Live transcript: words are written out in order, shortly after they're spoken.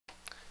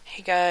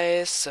Hey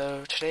guys,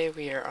 so today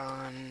we are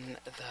on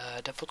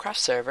the Devilcraft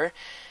server,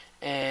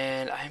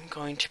 and I'm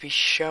going to be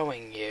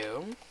showing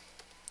you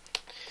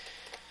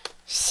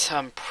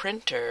some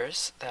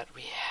printers that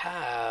we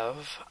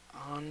have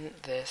on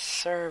this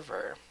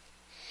server.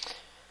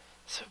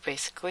 So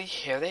basically,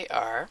 here they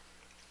are.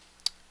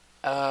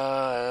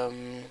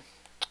 Um,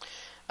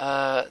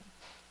 uh,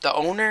 the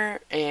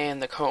owner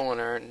and the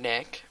co-owner,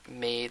 Nick,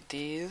 made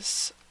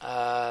these.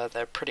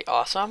 They're pretty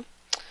awesome.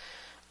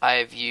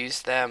 I've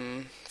used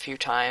them a few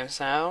times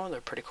now.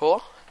 They're pretty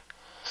cool.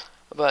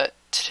 But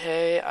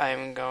today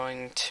I'm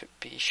going to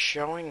be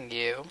showing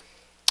you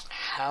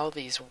how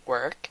these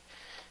work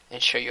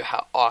and show you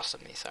how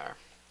awesome these are.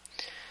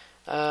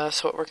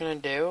 So what we're going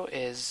to do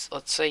is,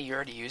 let's say you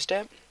already used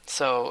it.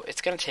 So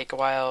it's going to take a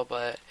while,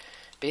 but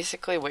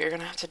basically what you're going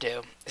to have to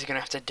do is you're going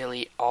to have to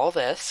delete all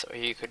this, or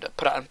you could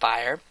put it on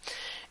fire.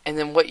 And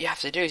then what you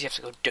have to do is you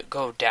have to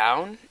go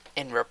down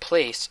and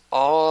replace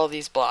all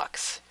these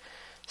blocks.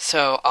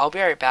 So I'll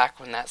be right back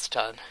when that's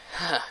done.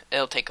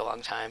 It'll take a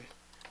long time.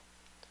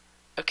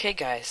 Okay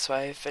guys, so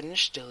I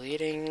finished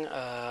deleting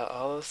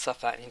all the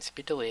stuff that needs to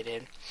be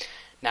deleted.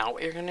 Now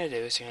what you're going to do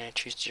is you're going to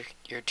choose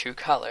your two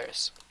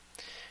colors.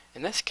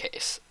 In this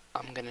case,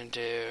 I'm going to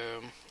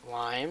do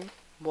lime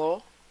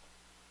wool.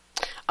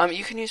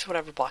 You can use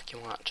whatever block you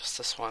want, just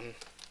this one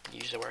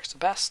usually works the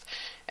best.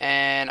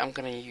 And I'm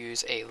going to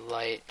use a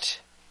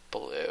light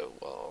blue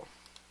wool.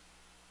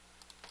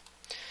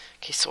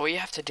 Okay, so what you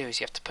have to do is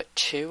you have to put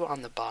 2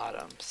 on the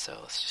bottom. So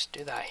let's just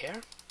do that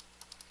here.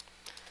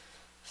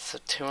 So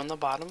 2 on the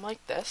bottom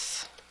like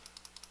this.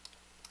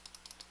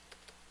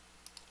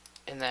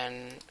 And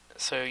then,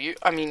 so you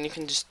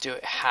can just do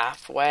it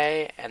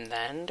halfway and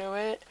then do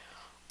it.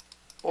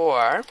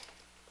 Or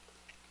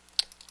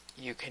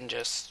you can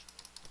just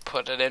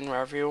put it in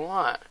wherever you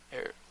want.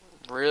 It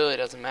really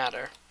doesn't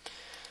matter.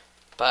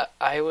 But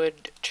I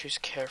would choose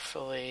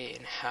carefully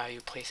in how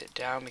you place it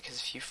down, because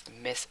if you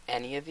miss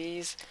any of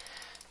these,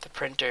 the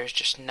printer is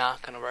just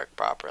not going to work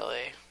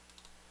properly.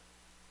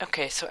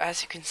 Okay, so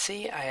as you can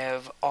see, I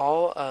have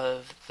all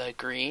of the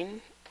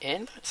green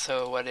in.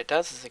 So what it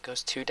does is it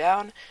goes 2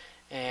 down,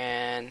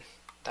 and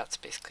that's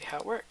basically how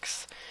it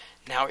works.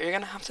 Now what you're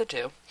going to have to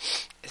do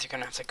is you're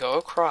going to have to go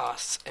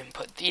across and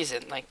put these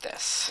in like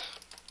this.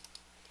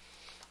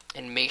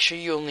 And make sure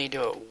you only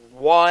do it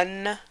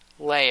 1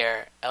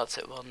 layer, else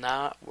it will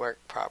not work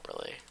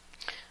properly.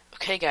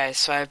 Okay guys,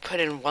 so I've put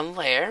in 1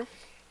 layer.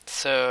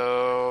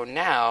 So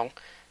now,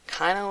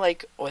 kind of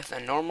like with a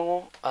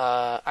normal,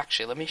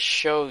 actually let me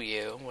show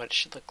you what it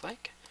should look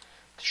like.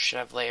 It should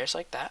have layers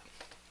like that,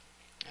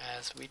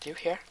 as we do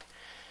here.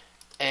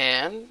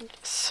 And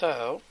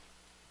so,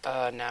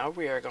 now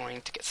we are going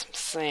to get some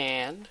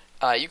sand.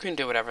 You can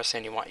do whatever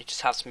sand you want, you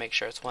just have to make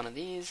sure it's one of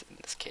these. In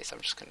this case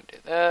I'm just going to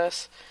do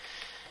this.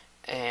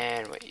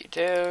 And what you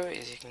do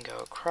is you can go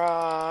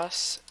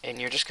across,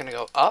 and you're just going to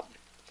go up,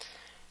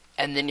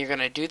 and then you're going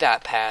to do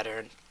that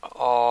pattern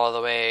all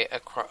the way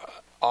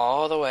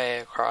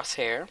across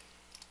here.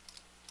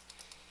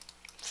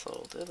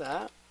 So we'll do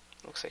that.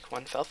 Looks like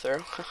one fell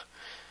through.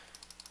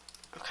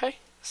 Okay,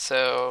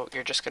 so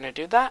you're just going to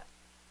do that,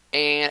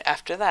 and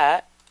after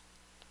that,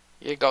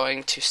 you're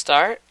going to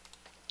start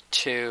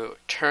to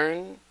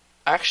turn.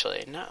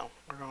 Actually, no,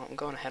 I'm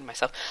going ahead of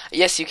myself.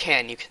 Yes, you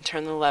can. You can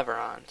turn the lever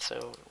on.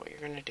 So what you're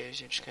going to do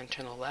is you're just going to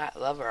turn the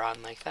lever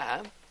on like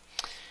that.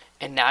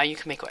 And now you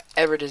can make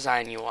whatever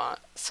design you want.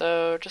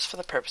 So just for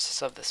the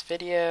purposes of this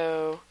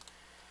video,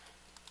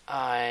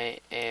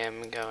 I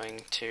am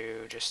going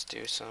to just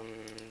do some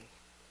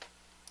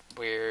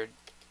weird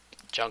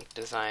junk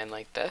design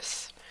like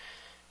this.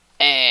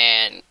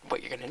 And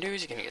what you're going to do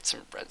is you're going to get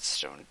some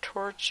redstone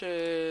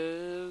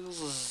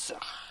torches.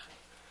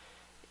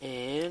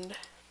 And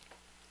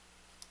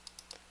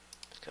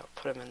go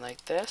put them in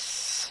like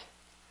this,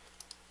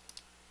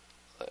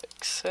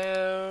 like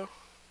so.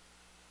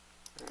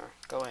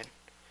 Go in.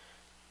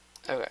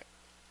 Okay,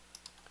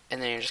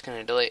 and then you're just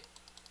gonna delete,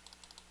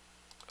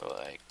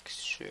 like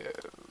so.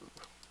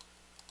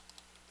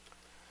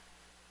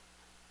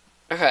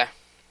 Okay.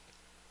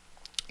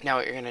 Now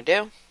what you're gonna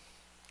do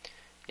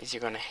is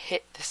you're gonna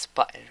hit this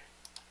button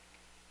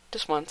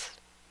just once.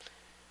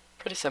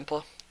 Pretty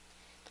simple.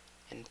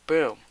 And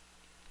boom,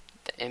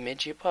 the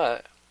image you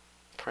put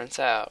prints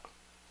out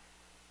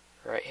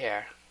right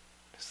here.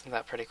 Isn't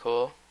that pretty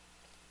cool?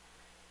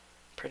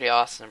 Pretty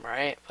awesome,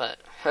 right? But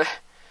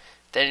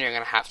then you're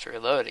gonna have to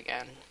reload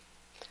again.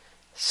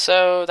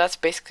 So that's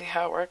basically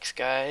how it works,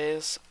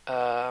 guys.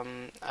 I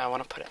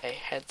want to put a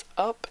heads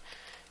up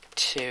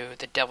to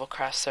the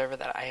Devilcraft server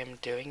that I am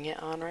doing it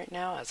on right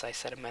now. As I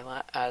said in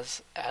my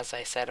as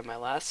I said in my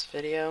last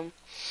video,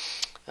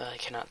 I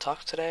cannot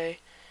talk today.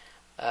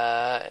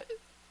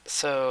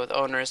 So the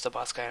owner is the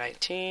Boss Guy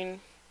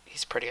 19.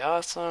 He's pretty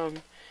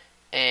awesome.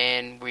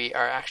 And we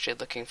are actually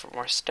looking for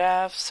more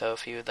staff, so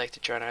if you would like to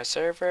join our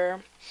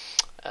server,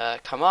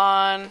 come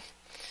on.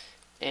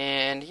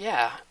 And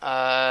yeah,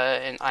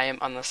 and I am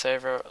on the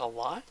server a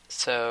lot,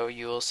 so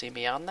you will see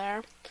me on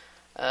there.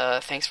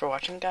 Thanks for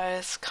watching,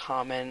 guys.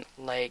 Comment,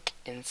 like,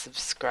 and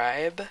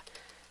subscribe.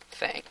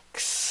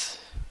 Thanks.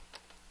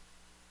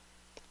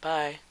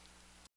 Bye.